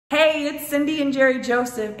Hey, it's Cindy and Jerry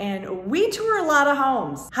Joseph, and we tour a lot of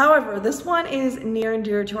homes. However, this one is near and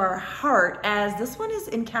dear to our heart, as this one is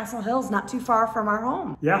in Castle Hills, not too far from our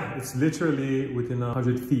home. Yeah, it's literally within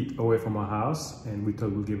 100 feet away from our house, and we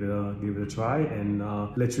thought we'd give it a try and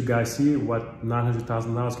let you guys see what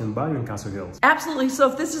 $900,000 can buy you in Castle Hills. Absolutely. So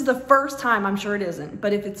if this is the first time, I'm sure it isn't,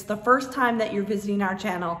 but if it's the first time that you're visiting our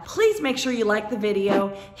channel, please make sure you like the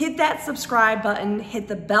video, hit that subscribe button, hit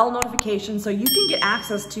the bell notification so you can get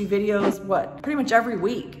access to videos, pretty much every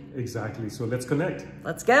week. Exactly. So let's connect.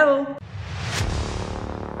 Let's go.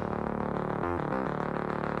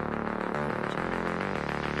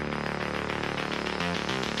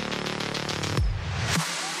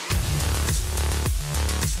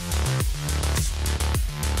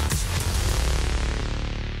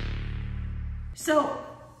 So,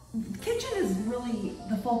 the kitchen is really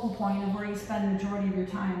the focal point of where you spend the majority of your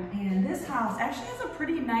time, and this house actually has a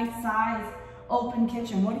pretty nice size open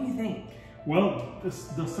kitchen. What do you think? Well, the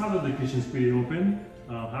side of the kitchen is pretty open.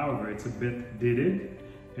 However, it's a bit dated,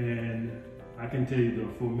 and I can tell you though,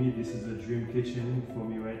 for me, this is a dream kitchen for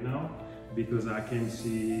me right now, because I can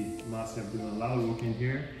see myself doing a lot of work in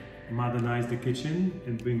here, modernize the kitchen,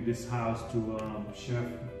 and bring this house to chef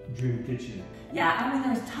dream kitchen. Yeah, I mean,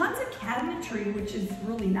 there's tons of cabinetry, which is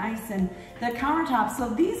really nice, and the countertops. So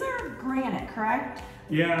these are granite, correct?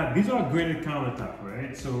 Yeah, these are granite countertop,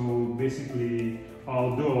 right? So basically,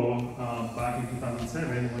 although back in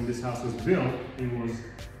 2007, when this house was built, it was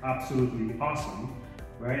absolutely awesome,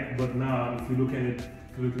 right? But now, if you look at it,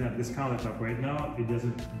 looking at this countertop right now, it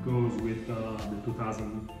doesn't goes with the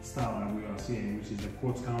 2000 style that we are seeing, which is the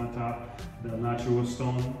quartz countertop, the natural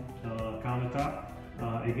stone countertop.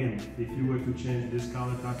 Again, if you were to change this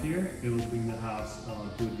countertop here, it will bring the house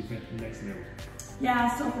to a different next level.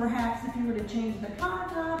 Yeah, so perhaps if you were to change the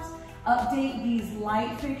countertops, update these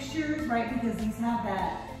light fixtures, right? Because these have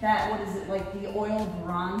that what is it, like the oil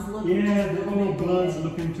bronze look? Yeah, the oil bronze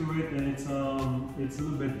look into it, and it's a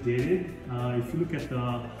little bit dated. If you look at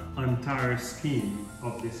the entire scheme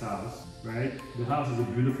of this house, right? The house is a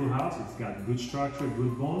beautiful house. It's got good structure,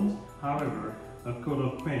 good bones. However, a coat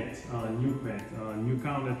of paint, new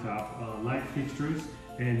countertop, light fixtures,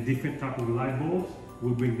 and different type of light bulbs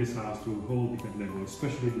will bring this house to a whole different level,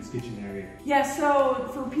 especially this kitchen area. Yeah, so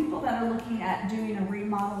for people that are looking at doing a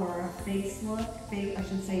remodel or a facelift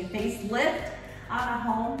on a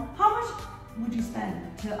home, how much would you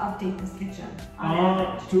spend to update this kitchen on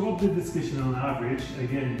average? To update this kitchen on average,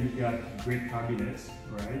 again, you've got great cabinets,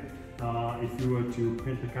 right? If you were to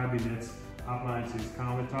paint the cabinets, appliances,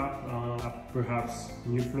 countertop, perhaps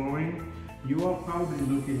new flooring, you are probably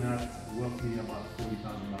looking at roughly about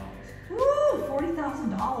 $40,000. Woo,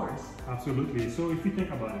 $40,000. Absolutely. So if you think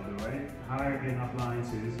about it though, right? Higher end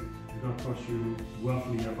appliances is going to cost you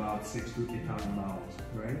roughly about $6,000 to $8,000,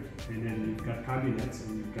 right? And then you've got cabinets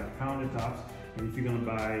and you've got countertops. And if you're going to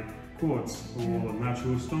buy quartz or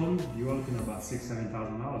natural stone, you are looking at about $6,000 to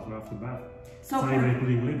 $7,000 right off the bat. So not even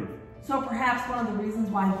including labor. So perhaps one of the reasons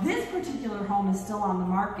why this particular home is still on the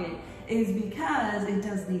market is because it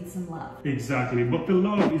does need some love. Exactly, but the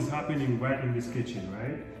love is happening right in this kitchen,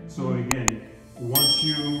 right? So again, once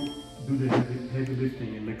you do the heavy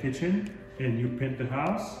lifting in the kitchen and you paint the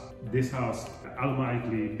house, this house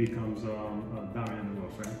automatically becomes a diamond in the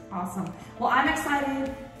rough, right? Awesome. Well, I'm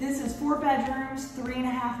excited. This is 4 bedrooms,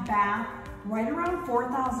 3.5 bath, right around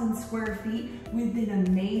 4,000 square feet with an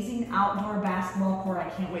amazing outdoor basketball court. I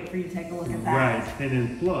can't wait for you to take a look at that. Right, and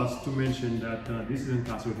then plus to mention that this is in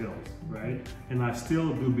Castle Hills, right? And I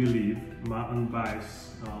still do believe, my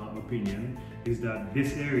unbiased opinion, is that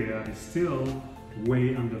this area is still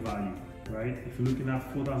way undervalued, right? If you're looking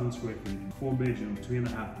at 4,000 square feet, 4 bedroom,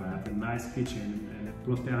 3.5 bath, a nice kitchen, and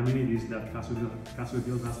plus the amenities that Castle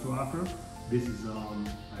Hills has to offer, this is,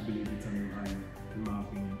 I believe it's undervalued, in my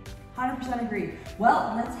opinion. 100% agree.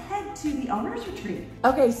 Well, let's head to the owner's retreat.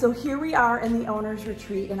 Okay, so here we are in the owner's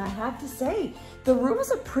retreat, and I have to say, the room is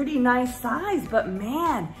a pretty nice size, but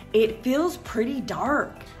man, it feels pretty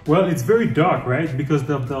dark. Well, it's very dark, right? Because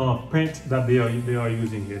of the paint that they are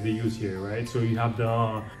using here, they use here, right? So you have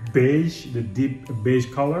the beige, the deep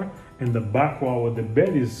beige color, and the back wall where the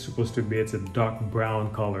bed is supposed to be, it's a dark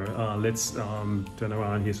brown color. Let's turn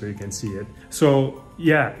around here so you can see it. So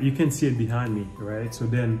yeah, you can see it behind me, right? So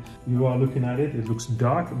then you are looking at it, it looks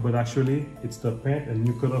dark, but actually it's the paint, a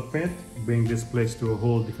new coat of paint, bring this place to a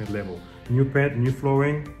whole different level. New paint, new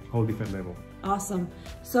flooring, whole different level. Awesome.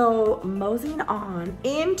 So moseying on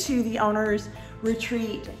into the owner's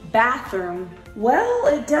retreat bathroom, well,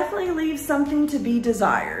 it definitely leaves something to be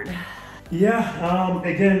desired. Yeah,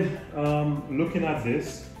 again, looking at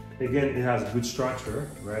this, Again, it has good structure,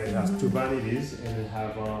 right? It has two vanities, and it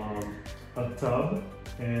have a tub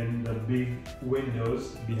and the big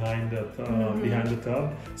windows behind the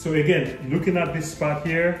tub. So again, looking at this spot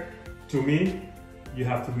here, to me, you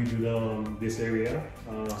have to redo this area.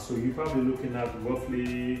 So you're probably looking at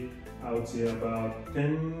roughly, I would say about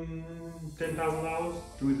 $10,000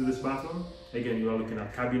 to redo this bathroom. Again, you are looking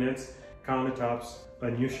at cabinets, countertops,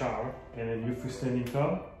 a new shower, and a new freestanding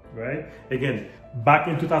tub, right? Again, back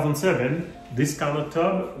in 2007, this kind of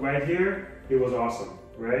tub right here, it was awesome,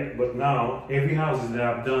 right? But now, every house that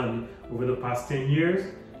I've done over the past 10 years,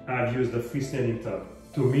 I've used the freestanding tub.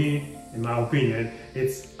 To me, in my opinion,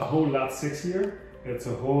 it's a whole lot sexier. It's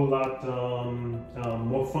a whole lot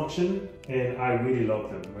more function, and I really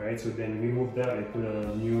love them, right? So then we moved that and put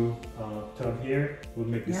a new tub here. We'll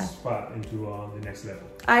make this spot into the next level.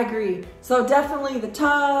 I agree. So definitely the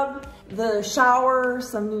tub, the shower,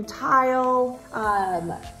 some new tile,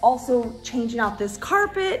 also changing out this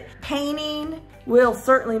carpet, painting will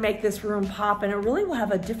certainly make this room pop, and it really will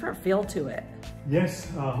have a different feel to it. Yes,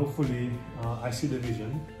 hopefully I see the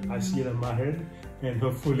vision. I see it in my head, and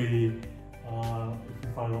hopefully if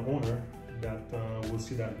we find an owner that will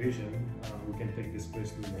see that vision, we can take this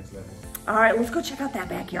place to the next level. All right, let's go check out that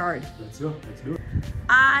backyard. Let's go, let's do it.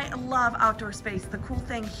 I love outdoor space. The cool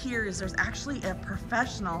thing here is there's actually a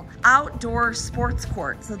professional outdoor sports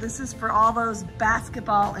court. So this is for all those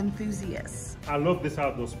basketball enthusiasts. I love this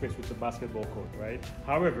outdoor space with the basketball court, right?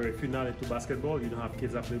 However, if you're not into basketball, you don't have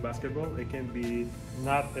kids that play basketball, it can be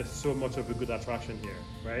not so much of a good attraction here,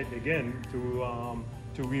 right? Again,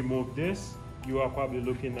 to remove this, you are probably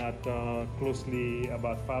looking at closely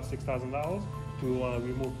about $5,000–6,000 to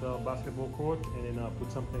remove the basketball court and then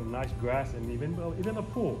put something nice grass and even a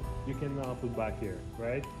pool you can put back here,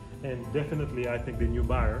 right? And definitely, I think the new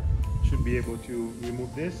buyer should be able to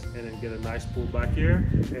remove this and then get a nice pool back here.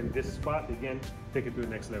 And this spot, again, take it to the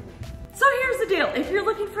next level. So here's the deal. If you're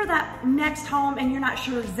looking for that next home and you're not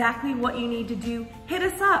sure exactly what you need to do, hit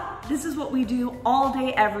us up. This is what we do all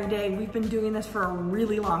day, every day. We've been doing this for a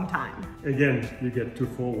really long time. Again, you get 2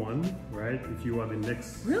 for 1, right? If you are the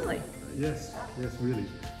next... Really? Yes, really.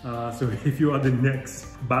 So if you are the next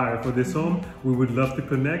buyer for this home, we would love to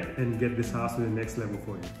connect and get this house to the next level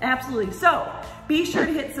for you. Absolutely. So be sure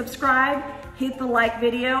to hit subscribe, hit the like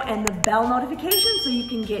video and the bell notification so you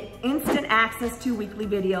can get instant access to weekly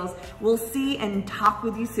videos. We'll see and talk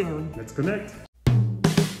with you soon. Let's connect.